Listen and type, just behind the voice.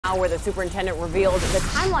now where the superintendent revealed the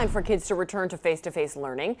timeline for kids to return to face-to-face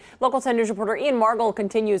learning. Local 10 News reporter Ian Margol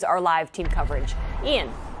continues our live team coverage.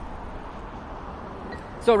 Ian.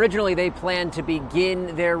 So originally they planned to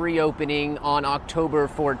begin their reopening on October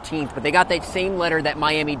 14th, but they got that same letter that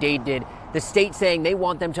Miami-Dade did, the state saying they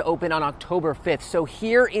want them to open on October 5th. So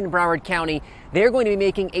here in Broward County, they're going to be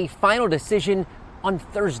making a final decision on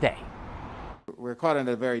Thursday. We're caught in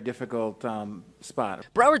a very difficult spot.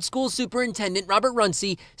 Broward School Superintendent Robert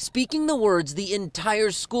Runcie speaking the words the entire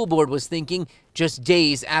school board was thinking just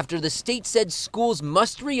days after the state said schools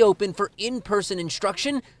must reopen for in-person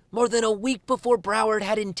instruction more than a week before Broward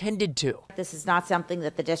had intended to. This is not something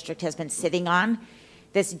that the district has been sitting on.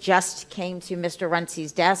 This just came to Mr.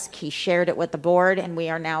 Runcie's desk. He shared it with the board, and we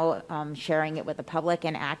are now sharing it with the public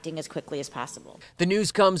and acting as quickly as possible. The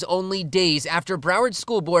news comes only days after Broward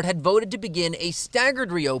School Board had voted to begin a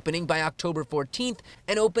staggered reopening by October 14th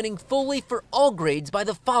and opening fully for all grades by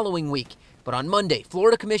the following week. But on Monday,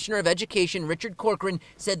 Florida Commissioner of Education Richard Corcoran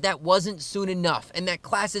said that wasn't soon enough and that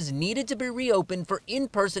classes needed to be reopened for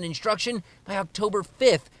in-person instruction by October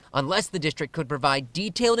 5th unless the district could provide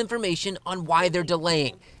detailed information on why they're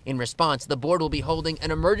delaying. In response, the board will be holding an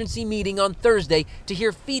emergency meeting on Thursday to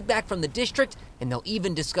hear feedback from the district, and they'll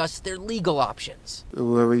even discuss their legal options.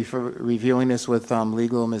 We're reviewing this with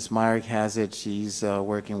legal. Ms. Myrick has it. She's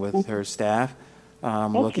working with her staff,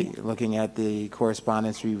 looking at the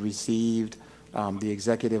correspondence we received, the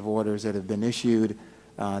executive orders that have been issued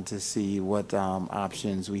to see what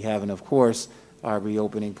options we have, and of course, our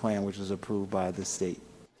reopening plan, which was approved by the state.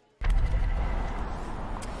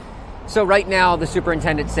 So right now, the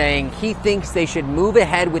superintendent's saying he thinks they should move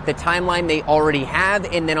ahead with the timeline they already have,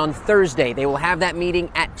 and then on Thursday, they will have that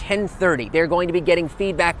meeting at 10:30. They're going to be getting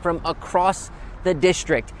feedback from across the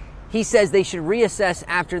district. He says they should reassess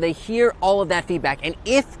after they hear all of that feedback. And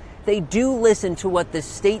if they do listen to what the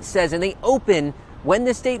state says and they open when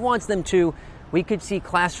the state wants them to, we could see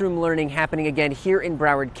classroom learning happening again here in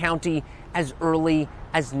Broward County as early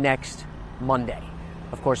as next Monday.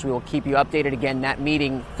 Of course, we will keep you updated again. That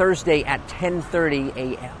meeting Thursday at 10:30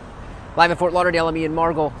 a.m. Live in Fort Lauderdale, I'm Ian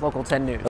Margol, Local 10 News.